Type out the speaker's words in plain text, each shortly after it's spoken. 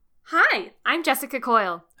Hi, I'm Jessica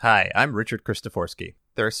Coyle. Hi, I'm Richard Christoforski.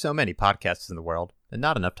 There are so many podcasts in the world, and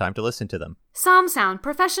not enough time to listen to them. Some sound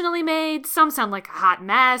professionally made, some sound like a hot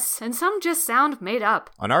mess, and some just sound made up.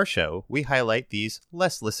 On our show, we highlight these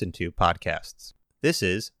less listened to podcasts. This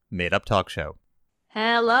is Made Up Talk Show.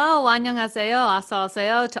 Hello, 안녕하세요,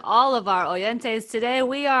 asalaseyo to all of our oyentes. Today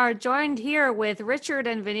we are joined here with Richard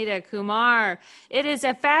and Vinita Kumar. It is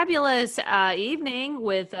a fabulous evening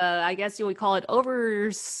with, I guess you would call it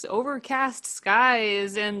overcast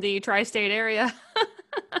skies in the tri-state area.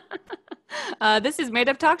 This is Made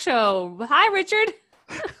Up Talk Show. Hi, Richard.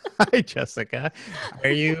 Hi, Jessica.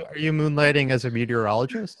 Are you moonlighting as a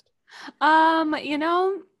meteorologist? I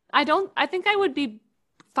think I would be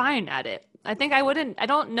fine at it. I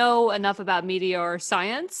don't know enough about meteor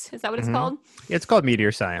science. Is that what it's called? It's called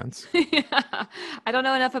meteor science. Yeah. I don't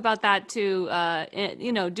know enough about that to,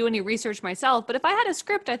 do any research myself. But if I had a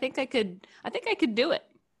script, I think I could do it.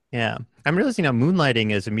 Yeah. I'm realizing now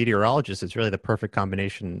moonlighting as a meteorologist is really the perfect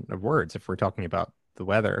combination of words if we're talking about the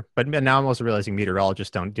weather. But now I'm also realizing meteorologists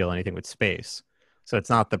don't deal anything with space. So it's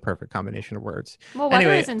not the perfect combination of words. Well,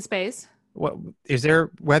 weather is in space. What, is there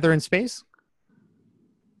weather in space?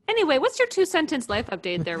 Anyway, what's your 2-sentence life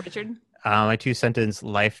update there, Richard? My 2-sentence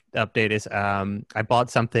life update is I bought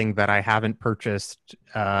something that I haven't purchased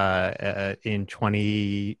in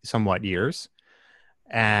 20 somewhat years.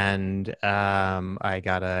 And I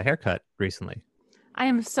got a haircut recently. I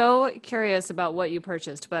am so curious about what you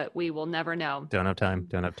purchased, but we will never know. Don't have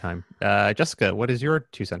time. Jessica, what is your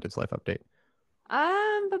 2-sentence life update?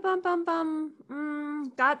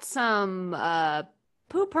 Got some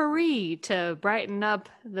poopery to brighten up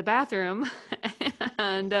the bathroom,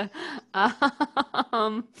 and I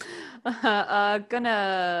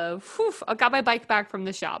got my bike back from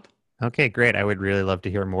the shop. Okay, great. I would really love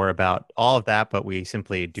to hear more about all of that, but we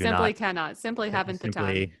simply haven't the time.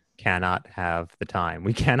 Cannot have the time.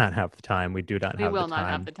 We cannot have the time. We do not have the time. We will not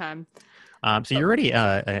have the time. So you already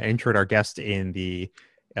introed our guest in the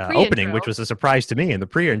opening, which was a surprise to me in the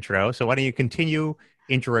pre-intro. So why don't you continue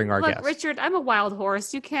introing our guest? Look, Richard, I'm a wild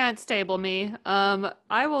horse. You can't stable me.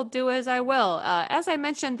 I will do as I will. As I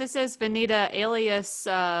mentioned, this is Vinita alias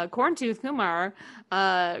Corntooth Kumar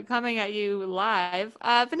coming at you live.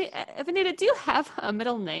 Vinita, do you have a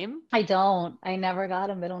middle name? I don't. I never got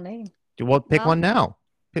a middle name. Well, pick one now.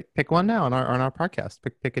 Pick one now on our podcast.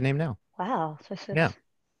 Pick a name now. Wow.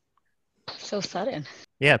 So sudden.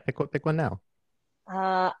 Yeah, pick one now.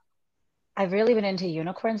 I've really been into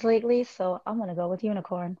unicorns lately, so I'm gonna go with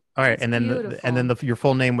unicorn. All right, and then your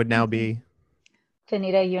full name would now be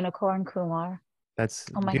Vinita Unicorn Kumar. That's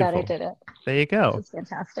oh my beautiful. God, I did it. There you go. This is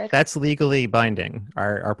fantastic. That's legally binding.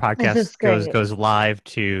 Our podcast goes live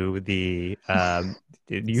to the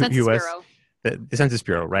Census U.S. Bureau. The Census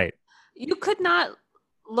Bureau, right? You could not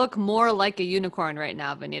look more like a unicorn right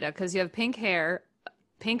now, Vinita, because you have pink hair,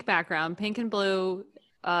 pink background, pink and blue,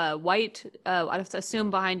 white. I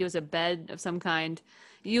assume behind you is a bed of some kind.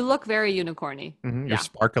 You look very unicorny. Mm-hmm. You're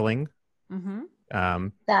sparkling. Mm-hmm.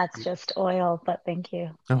 That's just oil, but thank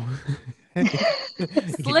you. Oh.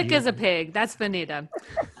 Slick as a pig. That's Vinita.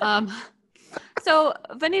 So,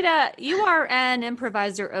 Vinita, you are an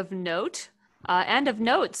improviser of note and of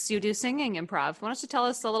notes. You do singing improv. Why don't you tell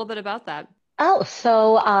us a little bit about that? Oh,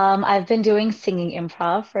 so I've been doing singing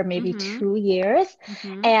improv for maybe 2 years,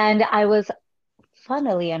 and I was,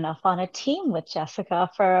 funnily enough, on a team with Jessica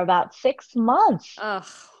for about 6 months. Ugh,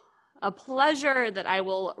 a pleasure that I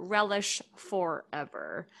will relish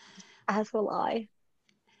forever. As will I.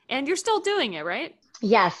 And you're still doing it, right?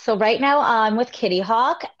 Yes. So right now I'm with Kitty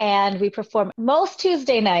Hawk, and we perform most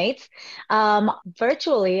Tuesday nights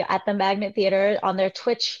virtually at the Magnet Theater on their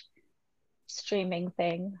Twitch streaming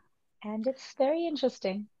thing. And it's very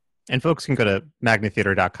interesting. And folks can go to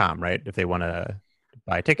magnettheater.com, right? If they want to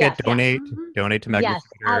buy a ticket, donate to Magnet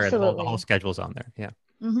Theater, and the whole schedule's on there. Yeah.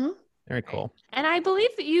 Mm-hmm. Very cool. And I believe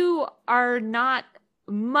that you are not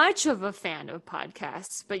much of a fan of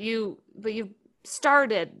podcasts, but you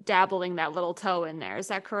started dabbling that little toe in there. Is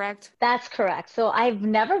that correct? That's correct. So I've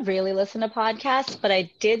never really listened to podcasts, but I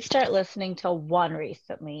did start listening to one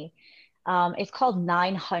recently. It's called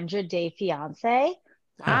 900 Day Fiance.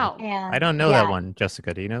 Wow. And I don't know that one.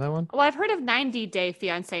 Jessica, do you know that one? Well, I've heard of 90 Day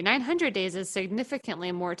Fiance. 900 days is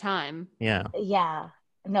significantly more time. Yeah. Yeah.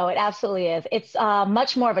 No, it absolutely is. It's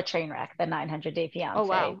much more of a train wreck than 900 Day Fiance. Oh,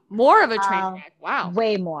 wow. More of a train wreck. Wow.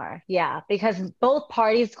 Way more. Yeah. Because both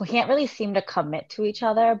parties can't really seem to commit to each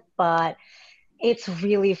other, but it's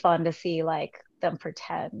really fun to see like them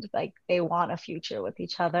pretend like they want a future with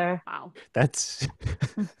each other. Wow. That's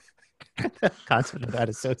The concept of that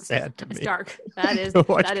is so sad to me. It's dark. That is To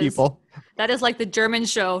watch that is people that is like the German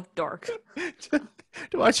show Dork.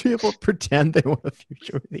 to watch people pretend they want a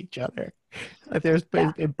future with each other. Like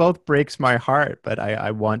it both breaks my heart, but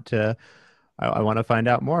I want to find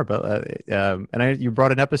out more. But you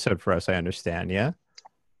brought an episode for us, I understand. Yeah.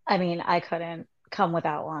 I mean, I couldn't come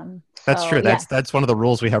without one. That's So, true. yes. That's one of the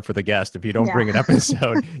rules we have for the guest. If you don't bring an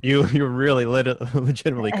episode, you really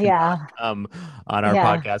legitimately cannot come on our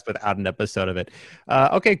podcast without an episode of it.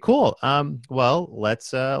 Okay, cool. Well,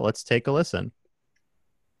 let's take a listen.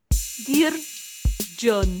 Dear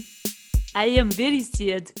John, I am very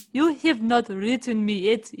sad. You have not written me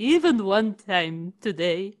yet even one time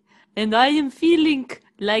today, and I am feeling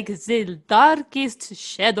like the darkest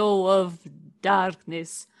shadow of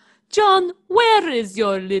darkness. John, where is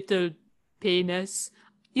your little penis?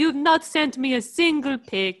 You've not sent me a single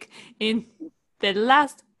pic in the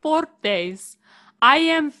last 4 days. I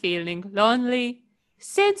am feeling lonely.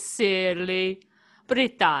 Sincerely,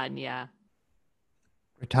 Britannia.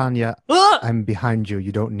 Britannia, Ah! I'm behind you.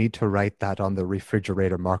 You don't need to write that on the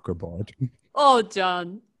refrigerator marker board. Oh,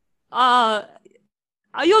 John.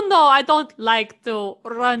 You know I don't like to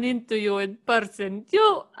run into you in person.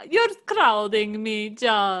 You're crowding me,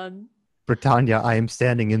 John. Britannia, I am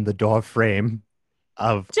standing in the door frame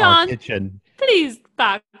of our John. kitchen. Please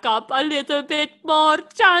back up a little bit more,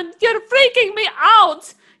 John. You're freaking me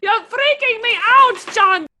out. You're freaking me out,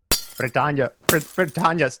 John.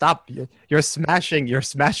 Britannia, stop. You're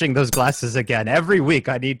smashing those glasses again. Every week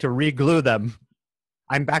I need to re-glue them.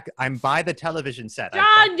 I'm back. I'm by the television set.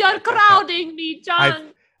 John, you're crowding me, John.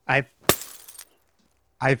 I've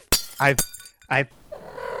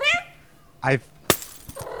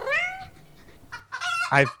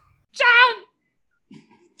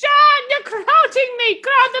John, you're crowding me.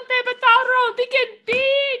 Crowd the paper towel roll. Begin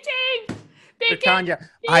beating. Britannia,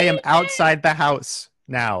 I am outside the house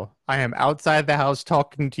now. I am outside the house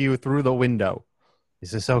talking to you through the window.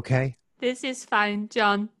 Is this okay? This is fine,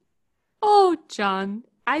 John. Oh, John,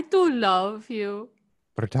 I do love you.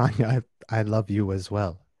 Britannia, I love you as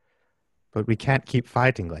well. But we can't keep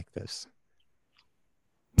fighting like this.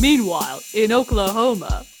 Meanwhile, in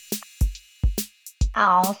Oklahoma.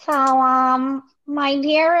 Oh, so, my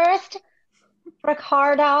dearest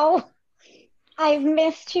Ricardo, I've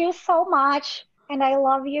missed you so much, and I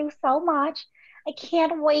love you so much. I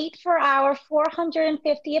can't wait for our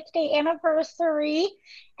 450th day anniversary,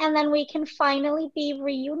 and then we can finally be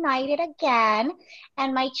reunited again.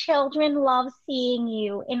 And my children love seeing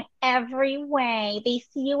you in every way. They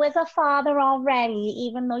see you as a father already,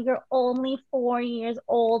 even though you're only 4 years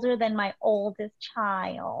older than my oldest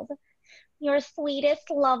child. Your sweetest,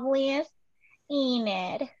 loveliest,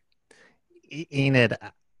 Enid. Enid,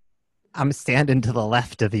 I'm standing to the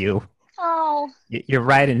left of you. Oh, You're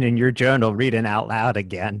writing in your journal, reading out loud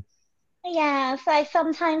again. yes, I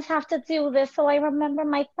sometimes have to do this so I remember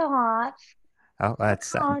my thoughts. Oh,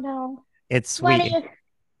 that's Oh, no. it's What do sweet.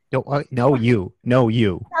 you... No, you. No,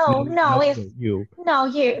 it's... you. No,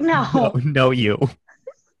 you. No, you.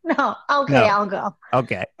 No. Okay, No. I'll go.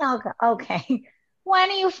 Okay. I'll go. Okay. When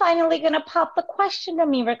are you finally going to pop the question to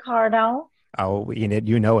me, Ricardo? Oh, Enid,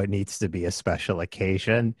 you know it needs to be a special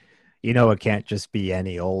occasion. You know it can't just be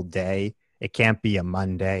any old day. It can't be a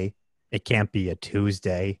Monday. It can't be a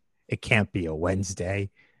Tuesday. It can't be a Wednesday.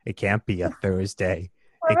 It can't be a Thursday.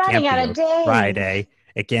 We're It can't running be out of a days. Friday.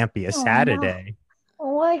 It can't be a Oh, no. Saturday.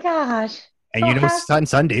 Oh, my gosh. And So you know has-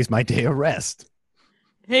 Sunday's my day of rest.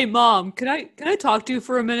 Hey, Mom, can I talk to you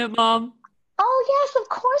for a minute, Mom? Oh, yes, of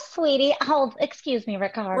course, sweetie. Hold, excuse me,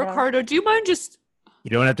 Ricardo. Ricardo, do you mind just... You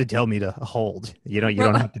don't have to tell me to hold. You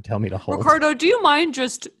don't have to tell me to hold. Ricardo, do you mind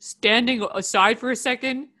just standing aside for a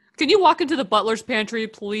second? Can you walk into the butler's pantry,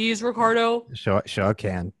 please, Ricardo? Sure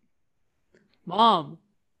can. Mom,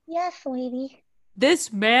 Yes, sweetie.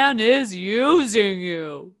 this man is using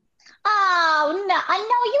you. Oh, no. I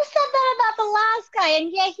know you said that about the last guy,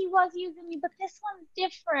 and yeah, he was using me, but this one's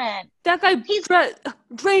different. That guy He's-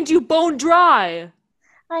 drained you bone dry.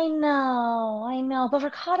 I know. But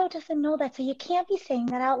Ricardo doesn't know that, so you can't be saying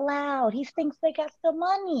that out loud. He thinks they got the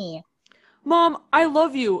money. Mom, I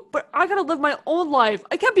love you, but I gotta live my own life.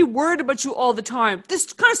 I can't be worried about you all the time.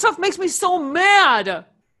 This kind of stuff makes me so mad.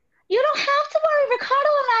 You don't have to worry, Ricardo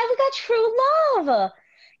and I, we got true love.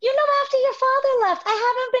 You know, after your father left, I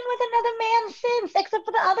haven't been with another man since, except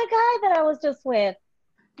for the other guy that I was just with.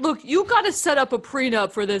 Look, you gotta set up a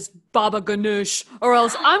prenup for this Baba Ganoush, or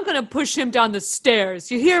else I'm gonna push him down the stairs.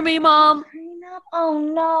 You hear me, Mom? Prenup? Oh,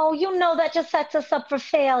 no. You know that just sets us up for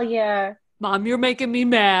failure. Mom, you're making me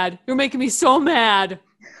mad. You're making me so mad.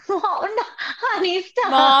 Oh no, honey,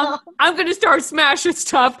 Mom, stop. I'm gonna start smashing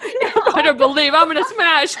stuff. You better believe I'm gonna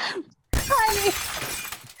smash. Honey.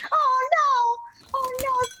 Oh no. Oh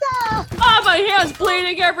no, stop. Ah, my hand's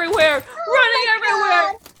bleeding everywhere, running Oh my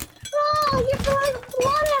everywhere. God. Oh, you're throwing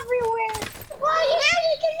blood everywhere. Why are you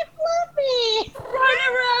shaking your fluffy?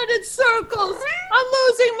 Running around in circles. I'm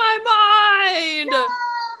losing my mind.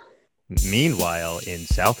 Meanwhile, in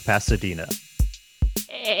South Pasadena.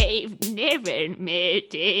 I've never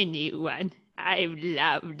met anyone I've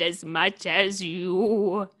loved as much as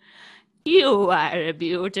you. You are a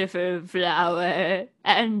beautiful flower,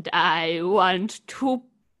 and I want to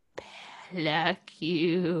pluck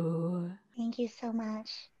you. Thank you so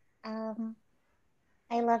much.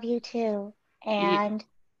 I love you too. And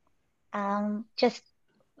just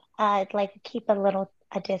I'd like to keep a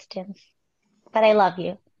distance. But I love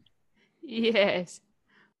you. Yes.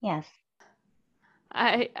 Yes.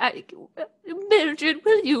 Mildred,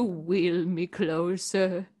 will you wheel me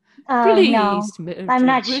closer? Oh Please, no. Mildred, I'm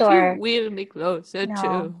not will sure. you wheel me closer to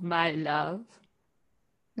No. my love?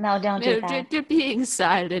 No, don't do Mildred, that. you're being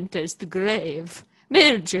silent as the grave.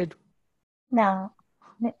 Mildred, No.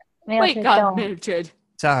 wake Mildred, up, don't. Mildred.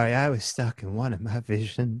 Sorry, I was stuck in one of my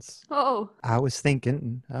visions. Oh, I was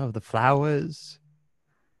thinking of the flowers.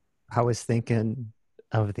 I was thinking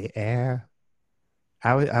of the air.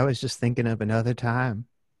 I was just thinking of another time.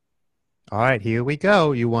 All right, here we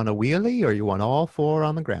go. You want a wheelie or you want all four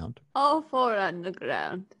on the ground? all four on the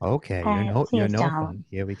ground. Okay, you're Please no don't. fun.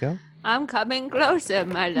 Here we go. I'm coming closer,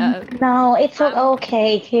 my love. No, it's I'm-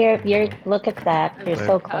 okay. Here, look at that. You're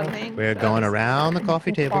so close. Coming We're going closer. around the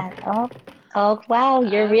coffee Look at table. that. Oh, wow.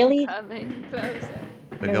 You're I'm really coming closer.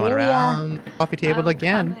 We're You're going really, around the coffee table I'm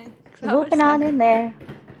again. coming whooping closer. on in there.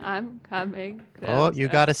 I'm coming closer. Oh, you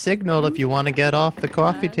got a signal if you want to get off the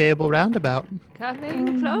coffee table roundabout.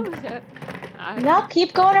 Coming closer. No,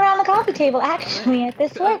 keep going around the coffee table. Actually,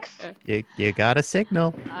 this works. You got a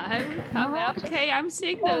signal. I'm coming. Okay, I'm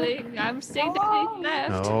signaling. I'm signaling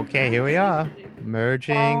left. Okay, here we are.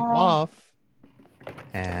 Merging Oh. off.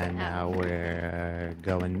 And now we're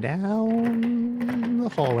going down the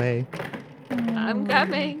hallway. I'm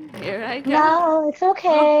coming. Here I go. No, it's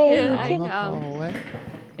okay. Here You I can go. hallway.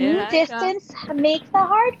 Here I go. distance makes the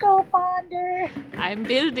heart go fonder. I'm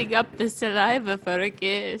building up the saliva for a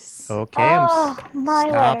kiss. Okay, I'm Oh, my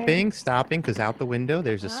word. stopping, because out the window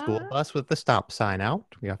there's a school bus with the stop sign out.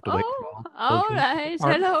 We have to wait for Oh, all all children to right.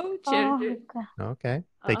 depart. Hello, children. Oh, God. Okay,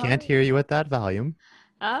 they can't hear you at that volume.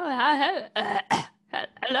 Hello.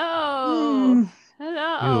 Mm.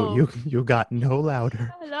 Hello. You got no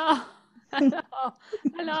louder. Hello. Hello.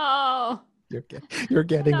 Hello. You're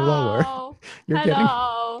getting lower. Hello. You're getting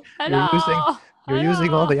Hello. you're using Hello. you're using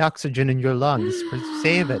all Hello. the oxygen in your lungs.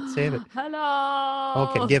 Save it. Hello.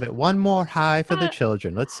 Okay, give it one more high for the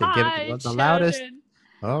children. Let's see. Give Hi, it the loudest. children.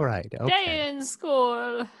 All right. Day Okay. in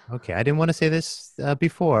school. Okay. I didn't want to say this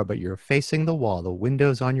before, but you're facing the wall. The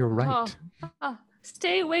window's on your right.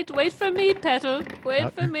 Wait for me, Petal.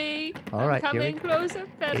 Wait for me. All right, I'm here coming closer,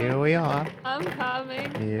 Petal. Here we are. I'm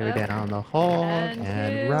coming. Here down the hall and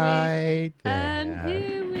and here right And there.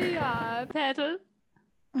 here we are, Petal.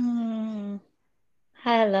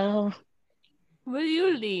 Hello. Will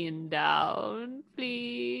you lean down,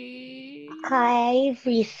 please? I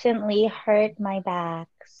recently hurt my back,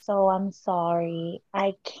 so I'm sorry.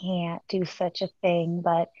 I can't do such a thing,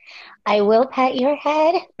 but I will pet your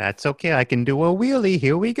head. That's okay. I can do a wheelie.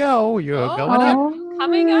 Here we go. You're going up. I'm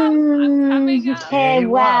coming up. I'm coming up. Okay, There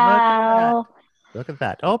you are. wow. Look at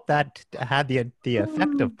that. Oh, that had the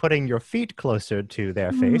effect of putting your feet closer to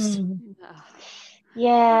their face.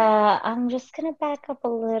 Yeah, I'm just gonna back up a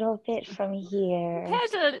little bit from here.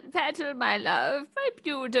 Petal, my love, my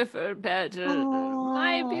beautiful Petal,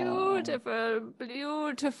 my beautiful,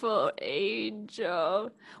 beautiful angel.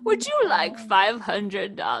 Would you like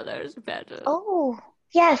 $500, Petal? Oh,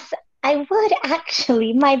 yes, I would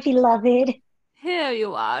actually, my beloved. Here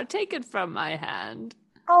you are. Take it from my hand.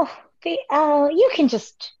 Oh, you can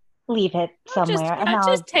just leave it somewhere, and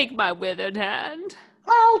Just take my withered hand.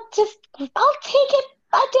 I'll take it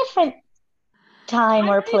a different time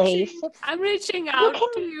or place. I'm reaching out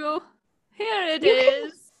to you. Here it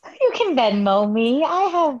is. You can Venmo me. I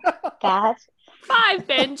have that. 5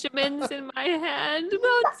 Benjamins in my hand.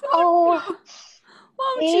 Oh,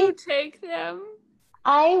 Won't you take them?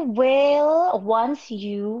 I will once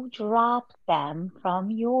you drop them from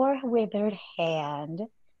your withered hand.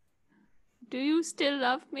 Do you still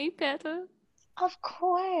love me, Petal? Of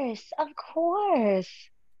course, of course.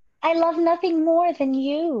 I love nothing more than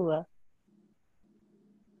you.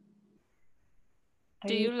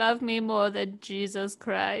 Do you love me more than Jesus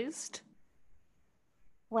Christ?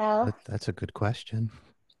 Well, That's a good question.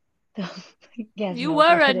 yes, You no,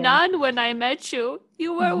 were yes, a it is. nun when I met you.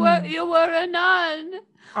 Mhm. You were a nun.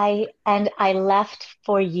 I left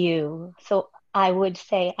for you. So I would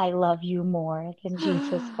say I love you more than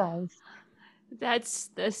Jesus Christ. That's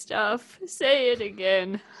the stuff. Say it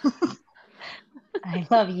again. I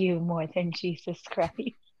love you more than Jesus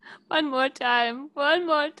Christ. One more time. One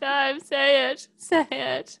more time. Say it. Say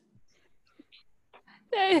it.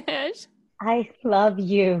 Say it. I love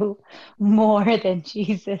you more than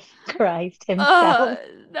Jesus Christ Uh, himself.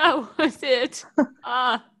 that was it.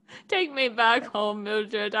 Take me back home,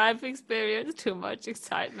 Mildred. I've experienced too much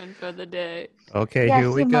excitement for the day. Okay, here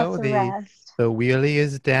Yes, we you go. must The rest. the wheelie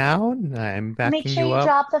is down. I'm Make backing sure you you up.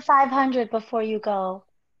 drop the 500 before you go.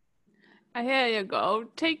 Here you go.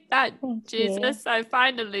 Take that, Thank you. Jesus. I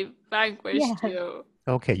finally vanquished Yes. you.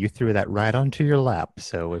 Okay, you threw that right onto your lap.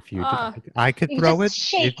 So if you, Uh, I could You throw just it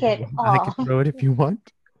if shake you, it I could off. throw it if you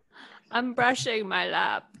want. I'm brushing my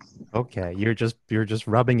lap. Okay, you're just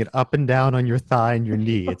rubbing it up and down on your thigh and your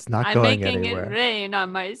knee. It's not I'm going making it anywhere. rain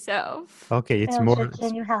on myself. Okay, it's more. Mildred,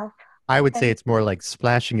 can you help? I would say Thank it's more like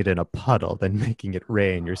splashing it in a puddle than making it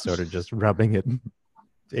rain. You're sort of just rubbing it.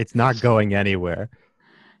 It's not going anywhere.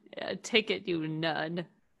 Yeah, take it, you nun.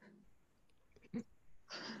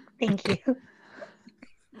 thank you.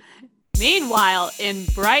 Meanwhile, in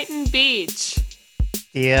Brighton Beach.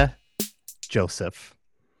 Dear Joseph,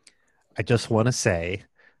 I just want to say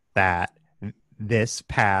that this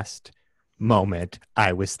past moment,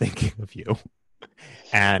 I was thinking of you.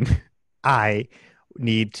 And I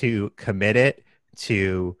need to commit it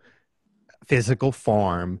to physical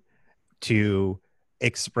form to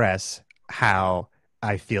express how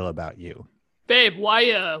I feel about you. Babe, why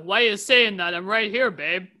you saying that? I'm right here,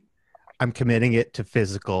 babe. I'm committing it to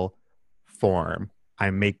physical form.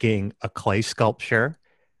 I'm making a clay sculpture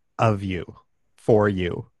of you, for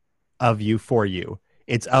you, of you, for you.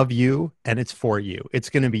 It's of you and it's for you. It's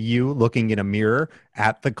going to be you looking in a mirror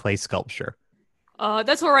at the clay sculpture.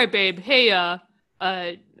 That's all right, babe. Hey,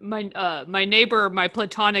 my neighbor, my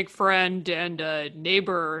platonic friend and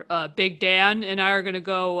neighbor, Big Dan, and I are gonna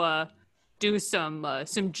go do some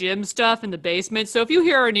gym stuff in the basement. So if you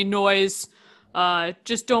hear any noise,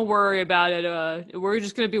 just don't worry about it. We're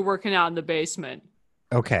just gonna be working out in the basement.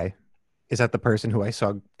 Okay. Is that the person who I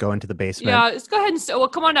saw go into the basement? Yeah, let's go ahead and well,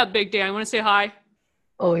 come on up, Big Dan. You want to say hi?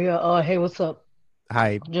 Oh yeah, hey, what's up?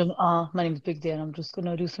 Hi. Jim, my name's Big Dan. I'm just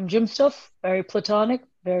gonna do some gym stuff. Very platonic,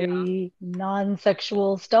 Yeah, very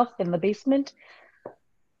non-sexual stuff in the basement.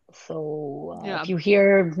 So yeah. if you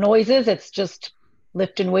hear noises, it's just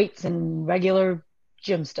lifting weights and regular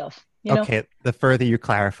gym stuff, you know? Okay. The further you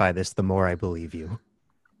clarify this, the more I believe you.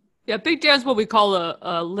 Yeah, Big Dan's what we call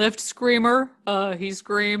a lift screamer. He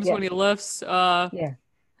screams Yeah, when he lifts. yeah.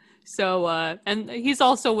 So, and he's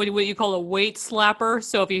also what you call a weight slapper.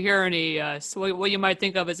 So if you hear any, what you might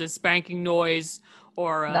think of as a spanking noise,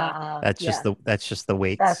 or That's Yeah, just the that's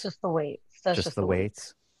weights. just the weights. That's Just just the the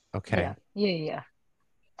weights. weights. Okay. Yeah, yeah, yeah.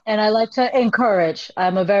 And I like to encourage.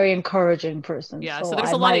 I'm a very encouraging person, yeah. So so there's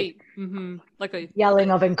I a lot of, might like a, yelling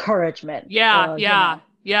of encouragement, yeah, you yeah, know.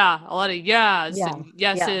 yeah, a lot of yes Yeah, and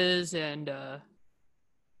yeah. yeses and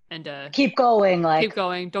Keep going, keep like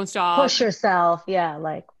going, don't stop, push yourself. Yeah,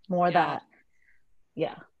 like more of yeah. that.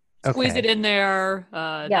 Yeah, Squeeze it Okay. in there.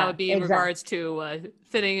 That yeah, would be in exactly. regards to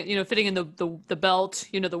fitting in the belt,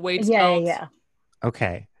 the weights Yeah, yeah, belt. yeah.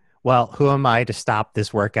 Okay. Well, who am I to stop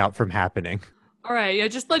this workout from happening? All right, yeah,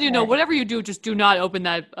 just let you know, Right. whatever you do, just do not open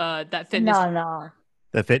that fitness. No, no.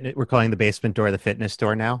 The fitness. We're calling the basement door the fitness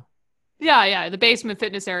door now. Yeah, yeah, the basement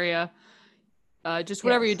fitness area. Just Yeah,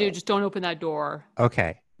 whatever you do, so just don't open that door.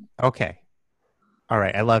 Okay. Okay. All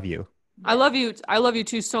right. I love you. I yeah. love you. I love you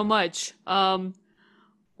too so much.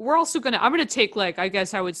 We're also I'm gonna take like I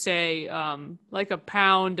guess I would say like a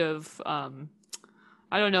pound of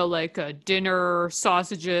I don't know like dinner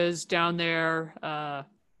sausages down there.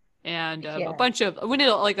 And a Yeah. bunch of we need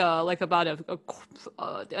like about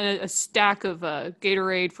a stack of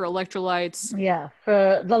Gatorade for electrolytes. Yeah,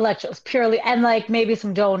 for the lectures purely and like maybe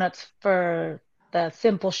some donuts for the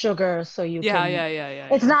simple sugar so you Yeah, can yeah, yeah,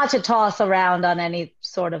 yeah, it's yeah. not to toss around on any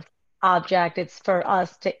sort of object, it's for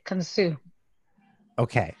us to consume.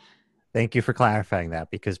 Okay. Thank you for clarifying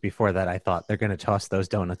that because before that I thought they're going to toss those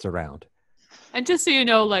donuts around. And just so you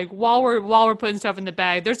know, like while we're putting stuff in the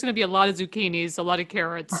bag, there's gonna be a lot of zucchinis, a lot of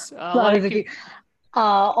carrots, A a lot lot of of the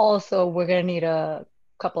also we're gonna need a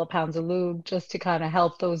couple of pounds of lube just to kind of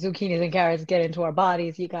help those zucchinis and carrots get into our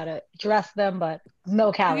bodies. You gotta dress them, but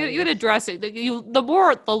no calories. You gotta dress it. The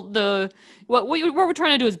more what we're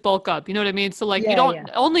trying to do is bulk up. You know what I mean? So like you don't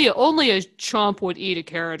only a chump would eat a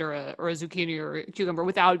carrot or a zucchini or a cucumber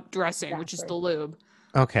without dressing, which is the lube.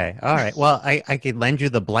 Okay. All right. Well, I could lend you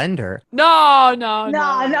the blender. No.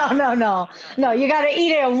 No, you gotta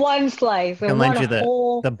eat it in one slice. I can lend you the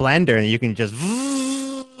blender, and you can just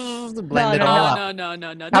blend it all up. No.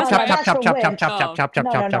 Chop.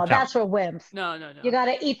 No, that's for wimps. No. You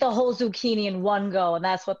gotta eat the whole zucchini in one go, and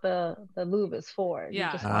that's what the lube is for.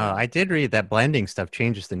 Yeah. I did read that blending stuff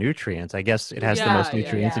changes the nutrients. I guess it has the most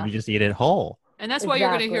nutrients if you just eat it whole. And that's why you're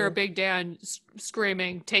going to hear Big Dan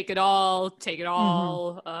screaming, "Take it all! Take it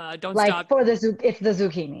all! Don't stop!" For it's the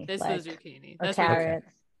zucchini. It's the zucchini. That's carrots.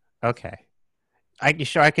 Okay. I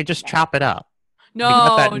could just chop it up. No, we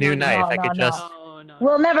got that new knife. I could just. No.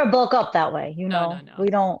 We'll never bulk up that way. You know, No. we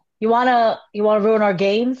don't. You wanna ruin our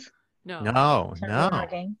games? No.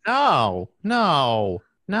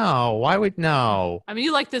 Why would no? I mean,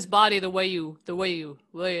 you like this body the way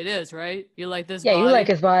it is, right? You like this body? Yeah, you like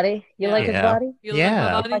his body. You like his body? You like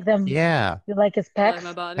my body? Like them, yeah. You like his pecs? You like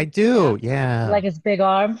my body? I do, yeah. You like his big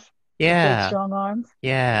arms? Yeah. Big, strong arms?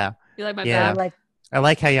 Yeah. You like my back? I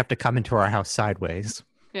like how you have to come into our house sideways.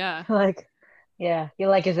 Yeah. You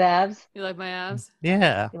like his abs? You like my abs?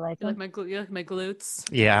 Yeah. You like my glutes?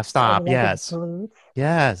 Yeah, stop. Yes.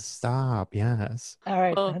 Yes, stop. Yes. All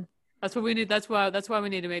right. Well, that's what we need. That's why we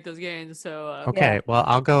need to make those gains. So okay. Well,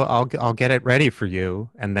 I'll get it ready for you,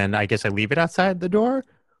 and then I guess I leave it outside the door.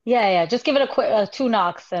 Yeah. Just give it a quick 2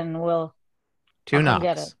 knocks, and we'll. 2 knocks.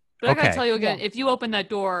 Get it. But I gotta tell you again, if you open that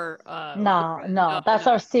door, no, that's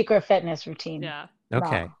our secret fitness routine. Yeah.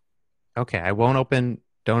 Okay. No. Okay. I won't open.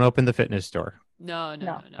 Don't open the fitness door. No.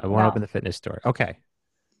 I won't open the fitness door. Okay.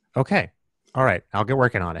 All right. I'll get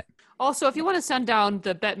working on it. Also, if you want to send down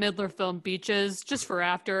the Bette Midler film Beaches just for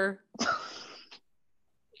after,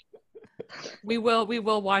 we will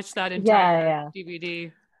watch that entire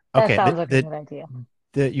DVD. Okay, that sounds like a good idea.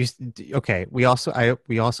 We also have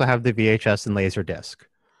the VHS and Laserdisc.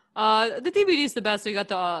 The DVD is the best. So you got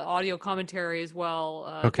the audio commentary as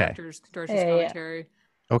well. Director's commentary.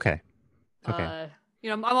 Okay.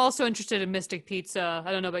 I'm also interested in Mystic Pizza.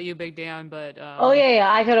 I don't know about you, Big Dan, but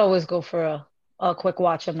I could always go for a quick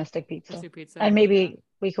watch of Mystic Pizza. And maybe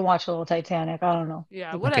we can watch a little Titanic. I don't know.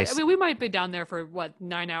 Yeah. I mean, we might be down there for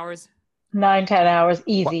 9 hours? 9-10 hours.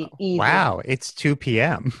 Easy. Wow. It's 2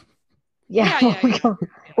 p.m. Yeah.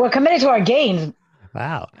 We're committed to our games.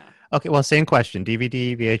 Wow. Okay. Well, same question.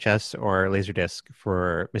 DVD, VHS, or Laserdisc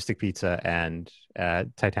for Mystic Pizza and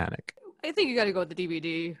Titanic? I think you got to go with the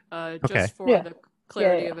DVD just for the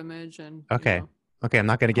clarity of image. And Okay, I'm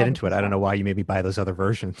not going to get into it. I don't know why you made me buy those other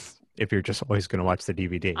versions if you're just always going to watch the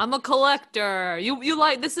DVD. I'm a collector. You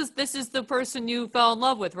like this is the person you fell in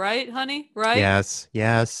love with, right, honey? Right? Yes.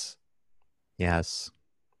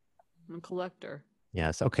 I'm a collector.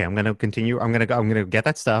 Yes. Okay. I'm going to continue. I'm going to get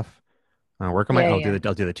that stuff. I'll work on I'll do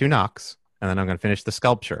the 2 knocks, and then I'm going to finish the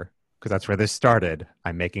sculpture because that's where this started.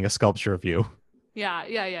 I'm making a sculpture of you. Yeah.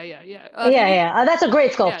 That's a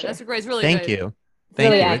great sculpture. Yeah, that's a great. It's really Thank good. you.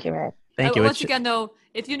 Really accurate. Thank you. Once again, though,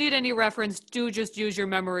 if you need any reference, do just use your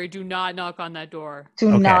memory. Do not knock on that door.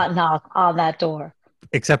 Do not knock on that door.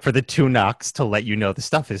 Except for the 2 knocks to let you know the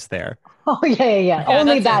stuff is there. Oh, yeah.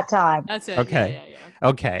 Only that time. That's it. Okay. Yeah.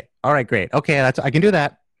 Okay. All right, great. Okay, I can do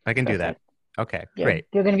that. Do that. Okay, great.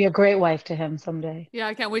 You're going to be a great wife to him someday. Yeah,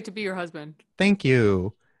 I can't wait to be your husband. Thank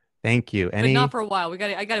you. But not for a while.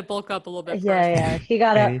 I got to bulk up a little bit first. Yeah. He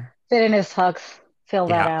got to fit in his tux, fill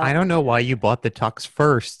that out. I don't know why you bought the tux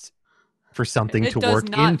first for something to work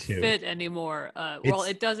into. It does not fit anymore.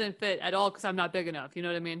 It doesn't fit at all because I'm not big enough. You know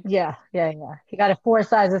what I mean? Yeah. He got it 4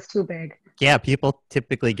 sizes too big. Yeah, people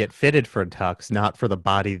typically get fitted for a tux, not for the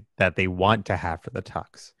body that they want to have for the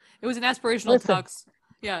tux. It was an aspirational tux.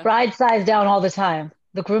 Yeah. Bride size down all the time.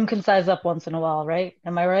 The groom can size up once in a while, right?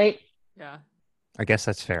 Am I right? Yeah. I guess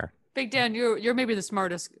that's fair. Big Dan, you're maybe the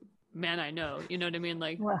smartest man I know. You know what I mean?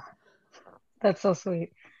 Wow. That's so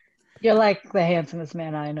sweet. You're like the handsomest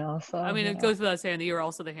man I know. So I mean, it goes without saying that you're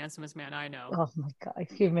also the handsomest man I know. Oh my God,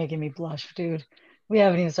 you're making me blush, dude. We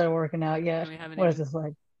haven't even started working out yet. What is this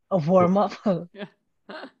like? A warm up? Yeah.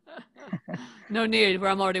 No need.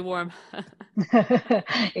 Where I'm already warm.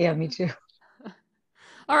 Yeah, me too.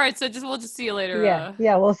 All right, so we'll just see you later.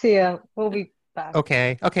 Yeah, we'll see you. We'll be back.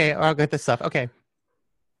 Okay, I'll get this stuff. Okay.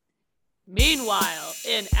 Meanwhile,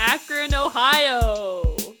 in Akron,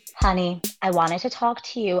 Ohio. Honey, I wanted to talk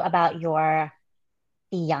to you about your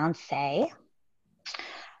fiance.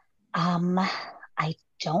 I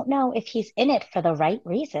don't know if he's in it for the right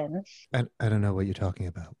reasons. I don't know what you're talking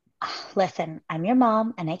about. Listen, I'm your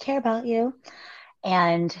mom and I care about you.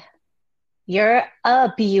 And you're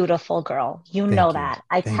a beautiful girl. You know Thank you. that.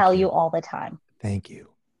 I Thank tell you. you all the time. Thank you.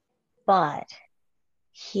 But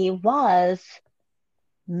he was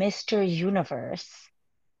Mr. Universe.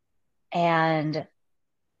 And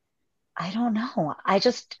I don't know.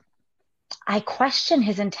 I question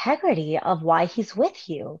his integrity of why he's with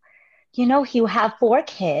you. You know, you have 4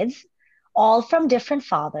 kids, all from different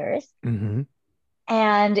fathers, Hmm.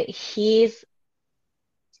 and he's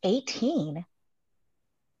 18.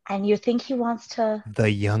 And you think he wants to,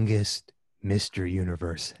 The youngest Mr.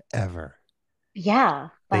 Universe ever. yeah,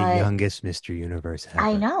 The but youngest Mr. Universe ever.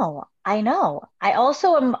 I know. I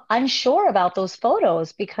also am unsure about those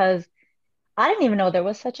photos because I didn't even know there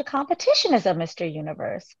was such a competition as a Mr.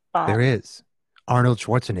 Universe. But There is. Arnold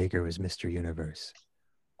Schwarzenegger was Mr. Universe.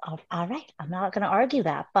 all right, I'm not going to argue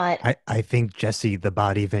that. But I think Jesse the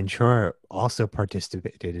Body Ventura also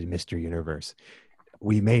participated in Mr. Universe.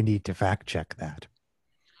 We may need to fact check that.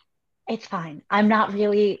 it's fine. I'm not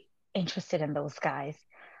really interested in those guys.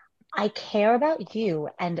 I care about you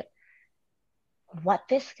and what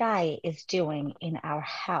this guy is doing in our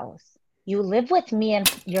house. You live with me and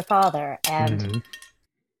your father, and Mhm.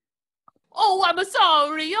 Oh, I'm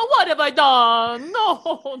sorry. What have I done?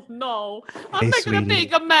 No, no. I'm Hey, making a sweetie.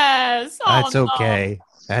 big mess. Oh, That's no. okay.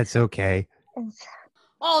 That's okay.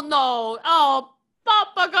 Oh, no. Oh,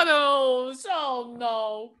 Papa Ganoush. Oh,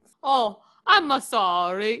 no. Oh, I'm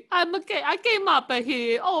sorry. I came up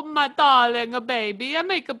here. Oh, my darling baby. I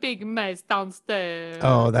make a big mess downstairs.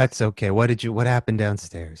 Oh, that's okay. What happened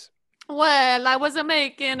downstairs? Well, I was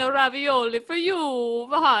making a ravioli for you,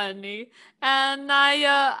 honey, and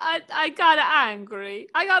I got angry.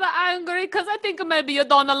 I got angry because I think maybe you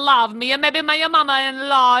don't love me, and maybe my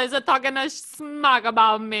mama-in-law is talking a smack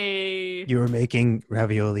about me. You were making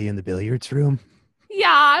ravioli in the billiards room? Yeah,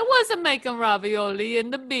 I wasn't making ravioli in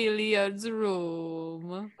the billiards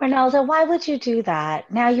room. Ronaldo, why would you do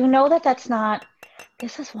that? Now you know that that's not.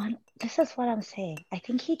 This is what I'm saying. I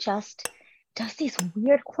think he just does these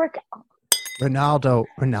weird quirk. Ronaldo,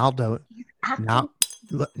 He's acting.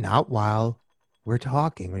 not while we're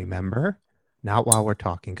talking, remember? Not while we're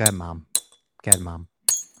talking. Go ahead, Mom. Go ahead, Mom.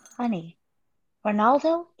 Honey,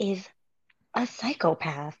 Ronaldo is a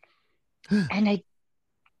psychopath, and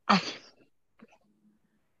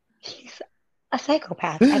he's a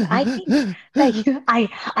psychopath, and I think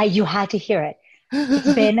that you had to hear it.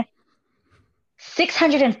 It's been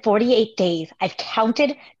 648 days. I've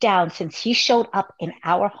counted down since he showed up in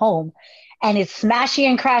our home and is smashing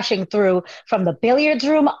and crashing through from the billiards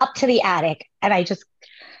room up to the attic. And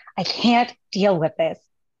I can't deal with this.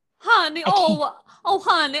 Honey,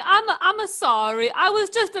 honey, I'm sorry. I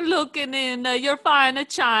was just looking in your fine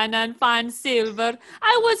china and fine silver.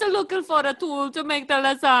 I was looking for a tool to make the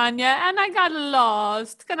lasagna, and I got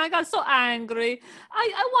lost. And I got so angry.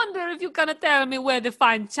 I wonder if you can tell me where the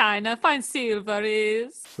fine china, fine silver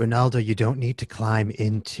is. Ronaldo, you don't need to climb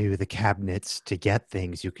into the cabinets to get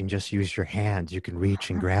things. You can just use your hands. You can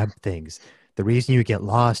reach and grab things. The reason you get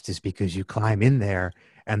lost is because you climb in there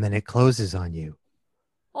and then it closes on you.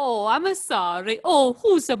 Oh, I'm sorry. Oh,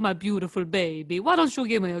 who's my beautiful baby? Why don't you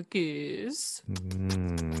give me a kiss?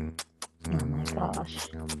 Mm. Oh my gosh.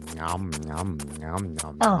 Nom, nom, nom,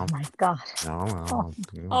 nom, Oh my God. nom.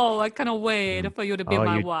 Oh, I cannot wait for you to be Oh,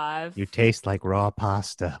 my wife. You taste like raw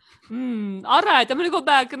pasta. All right, I'm gonna go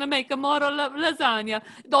back and make more lasagna.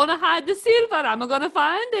 Don't hide the silver. I'm gonna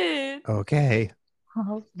find it. Okay.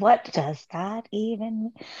 Oh, what does that even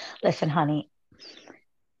mean? Listen, honey,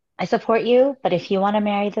 I support you, but if you want to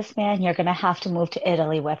marry this man, you're going to have to move to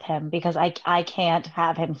Italy with him because I can't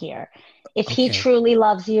have him here. If he Okay. truly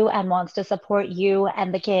loves you and wants to support you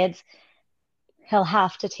and the kids, he'll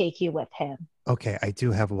have to take you with him. Okay, I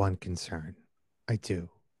do have one concern. I do.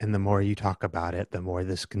 And the more you talk about it, the more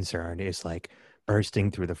this concern is like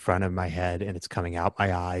bursting through the front of my head and it's coming out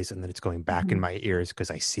my eyes and then it's going back in my ears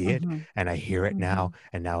because I see it and I hear it now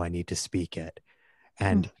and now I need to speak it.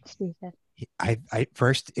 And Speak it. I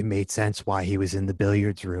first it made sense why he was in the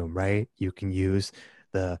billiards room, right? You can use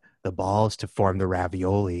the balls to form the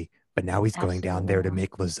ravioli, but now he's going down there to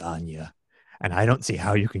make lasagna. And I don't see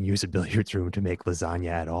how you can use a billiards room to make lasagna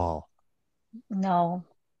at all. No,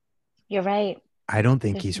 you're right. I don't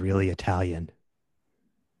think he's really Italian.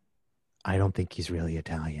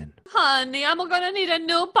 Honey, I'm gonna need a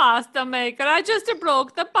new pasta maker. I just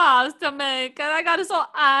broke the pasta maker. I got so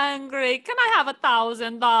angry. Can I have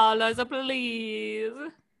 $1,000, please?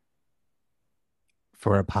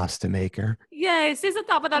 For a pasta maker? Yes, it's the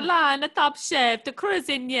top of the line, the top chef, the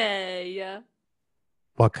cuisinier.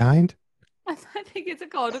 What kind? I think it's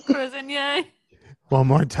called a croissant. One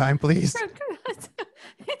more time, please.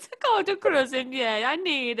 It's called a croissant. I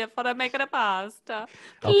need it for making the pasta.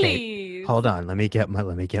 Okay, Please. hold on. Let me get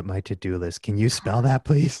my to-do list. Can you spell that,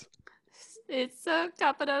 please? It's a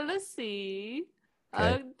capital C,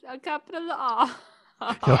 Okay. a capital R.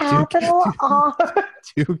 No, Capital R.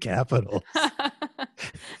 two capitals.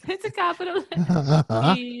 It's a capital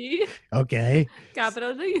Uh-huh. E, Okay.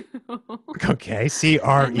 capital U. Okay.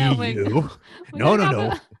 CREU. We No, got a no.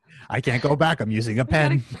 capital- I can't go back. I'm using a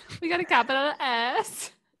pen. We got a capital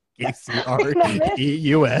S,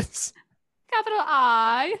 CREUS. capital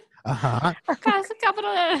I, Uh-huh.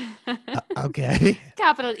 capital N, Okay.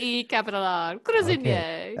 capital E, capital R. Croissant.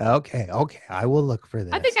 Okay. I will look for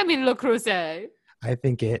this. I think I mean Le Creuset. I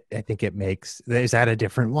think it makes. Is that a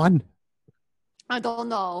different one? I don't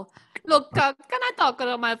know. Look, can I talk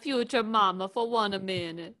to my future mama for 1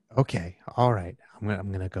 minute? Okay. All right.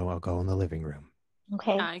 I'm gonna go. I'll go in the living room.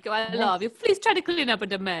 Okay. Thank you. I love you. Please try to clean up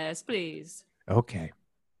the mess, please. Okay.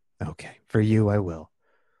 For you, I will.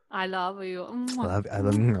 I love you. I love.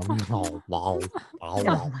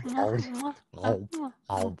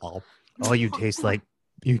 Oh, you taste like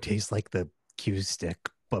the cue stick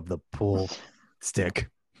of the pool stick.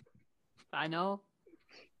 I know.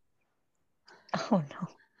 Oh no.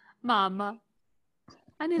 Mama,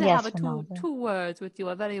 I need to Yes, have Ronaldo. two words with you,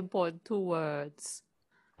 a very important 2 words.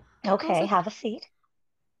 Okay, have a seat.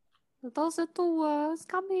 Those are 2 words.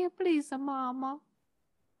 Come here, please, Mama.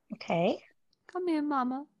 Okay. Come here,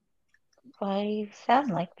 Mama. Why do you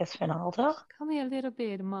sound like this, Ronaldo? Come here a little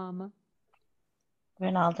bit, Mama.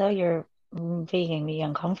 Ronaldo, you're making me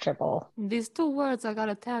uncomfortable. These 2 words I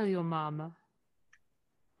gotta tell you, Mama.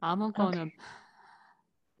 I'm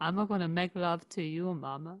gonna make love to you,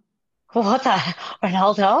 Mama. What the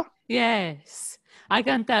Ronaldo? Yes, I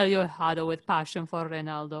can tell you're hot with passion for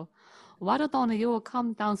Ronaldo. Why don't you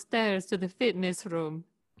come downstairs to the fitness room,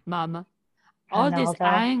 Mama? All this Ronaldo.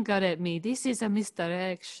 anger at me, this is a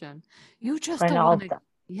misdirection. You just don't want to. Ronaldo.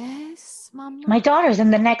 Yes, Mama. My daughter's in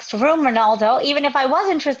the next room, Ronaldo. Even if I was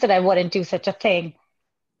interested, I wouldn't do such a thing.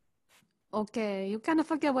 Okay, you kind of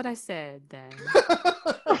forget what I said then.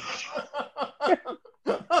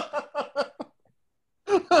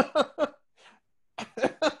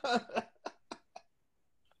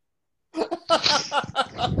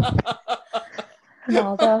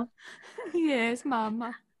 Ronaldo, Yes,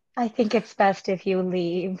 Mama. I think it's best if you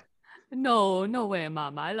leave. No way,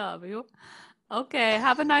 Mama. I love you. Okay,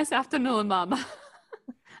 have a nice afternoon, Mama.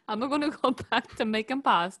 I'm gonna go back to making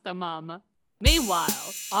pasta, Mama.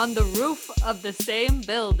 Meanwhile, on the roof of the same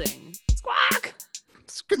building. Squawk!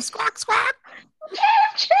 Squawk, squawk.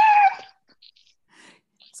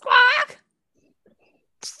 Squawk!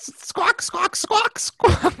 Squawk, squawk, squawk,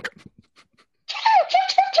 squawk.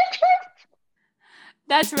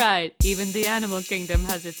 That's right. Even the animal kingdom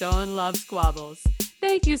has its own love squabbles.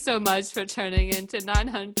 Thank you so much for turning into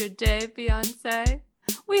 900-Day Fiancé.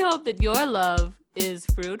 We hope that your love is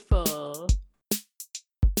fruitful.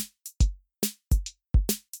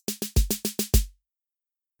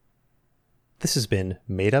 This has been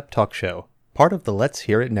Made Up Talk Show, part of the Let's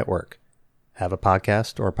Hear It network. Have a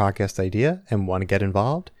podcast or a podcast idea and want to get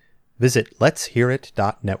involved? Visit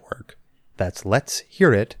letshearit.network. That's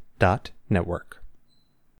letshearit.network.